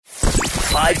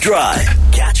5 Drive.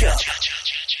 Catch up.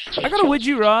 I got a would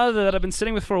you rather that I've been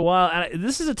sitting with for a while, and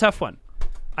this is a tough one.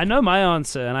 I know my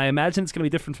answer, and I imagine it's going to be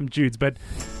different from Jude's, but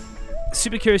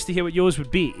super curious to hear what yours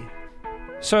would be.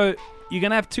 So you're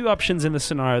going to have two options in the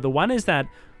scenario. The one is that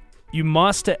you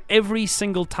master every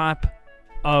single type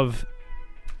of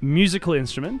musical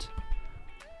instrument,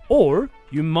 or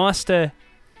you master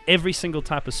every single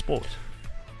type of sport.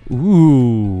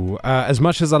 Ooh, as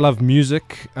much as I love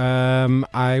music,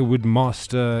 I would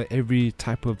master every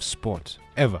type of sport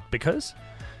ever. Because?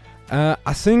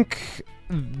 I think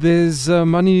there's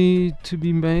money to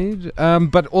be made,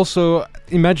 but also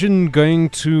imagine going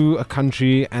to a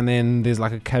country and then there's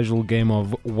like a casual game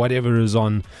of whatever is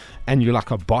on and you're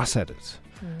like a boss at it.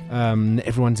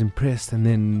 Everyone's impressed and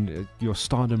then your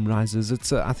stardom rises.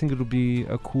 I think it'll be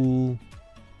a cool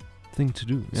thing to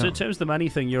do. So in terms of the money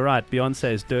thing, you're right.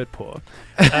 Beyonce is dirt poor.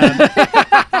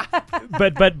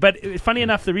 But funny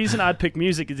enough, the reason I'd pick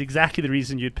music is exactly the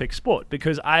reason you'd pick sport,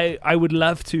 because I would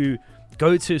love to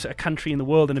go to a country in the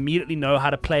world and immediately know how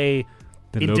to play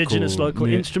the indigenous local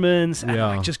instruments and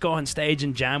like just go on stage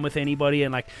and jam with anybody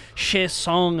and like share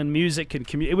song and music and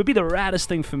it would be the raddest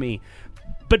thing for me.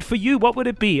 But for you, what would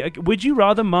it be? Would you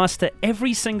rather master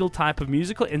every single type of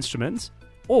musical instruments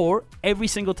or every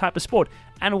single type of sport?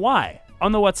 And why?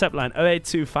 On the WhatsApp line,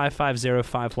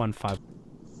 082-550-515.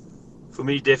 For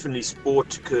me, definitely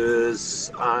sport,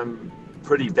 because I'm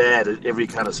pretty bad at every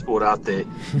kind of sport out there.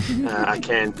 I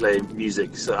can play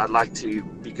music, so I'd like to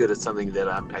be good at something that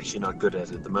I'm actually not good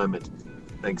at the moment.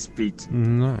 Thanks, Pete.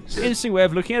 Nice. Interesting way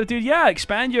of looking at it, dude. Yeah,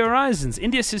 expand your horizons.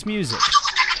 India says music.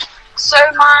 So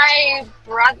my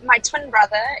twin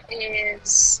brother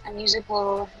is a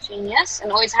musical genius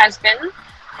and always has been.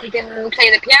 He can play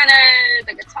the piano,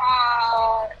 the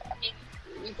guitar,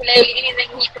 ukulele, anything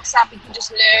he picks up, he can just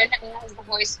learn, and he has the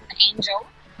voice of an angel.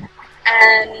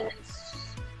 And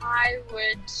I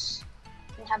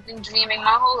have been dreaming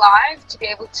my whole life to be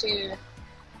able to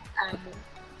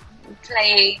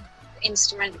play any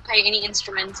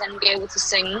instrument and be able to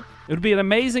sing. It would be an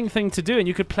amazing thing to do, and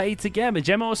you could play together.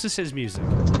 Gemma also says music.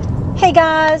 Hey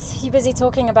guys, you're busy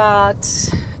talking about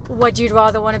what you'd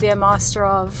rather want to be a master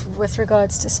of with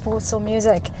regards to sports or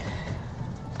music.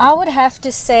 I would have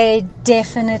to say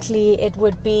definitely it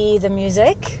would be the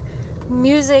music.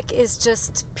 Music is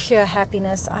just pure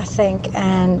happiness, I think,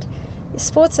 and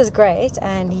sports is great,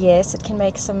 and yes, it can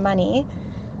make some money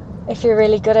if you're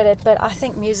really good at it, but I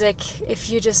think music, if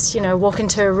you just, walk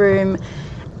into a room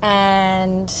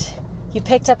and you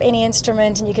picked up any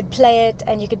instrument and you could play it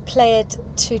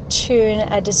to tune,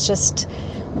 it is just,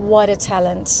 what a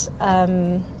talent.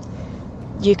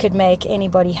 You could make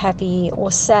anybody happy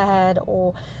or sad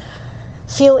or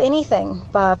feel anything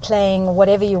by playing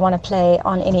whatever you want to play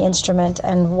on any instrument,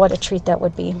 and what a treat that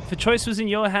would be. If the choice was in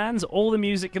your hands, all the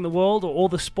music in the world or all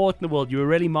the sport in the world, you were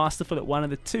really masterful at one of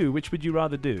the two. Which would you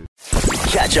rather do?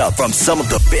 Catch up from some of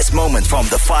the best moments from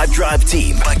the 5 Drive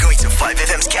team by going to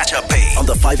 5FM's catch-up page on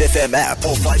the 5FM app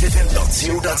or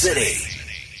 5FM.co.za.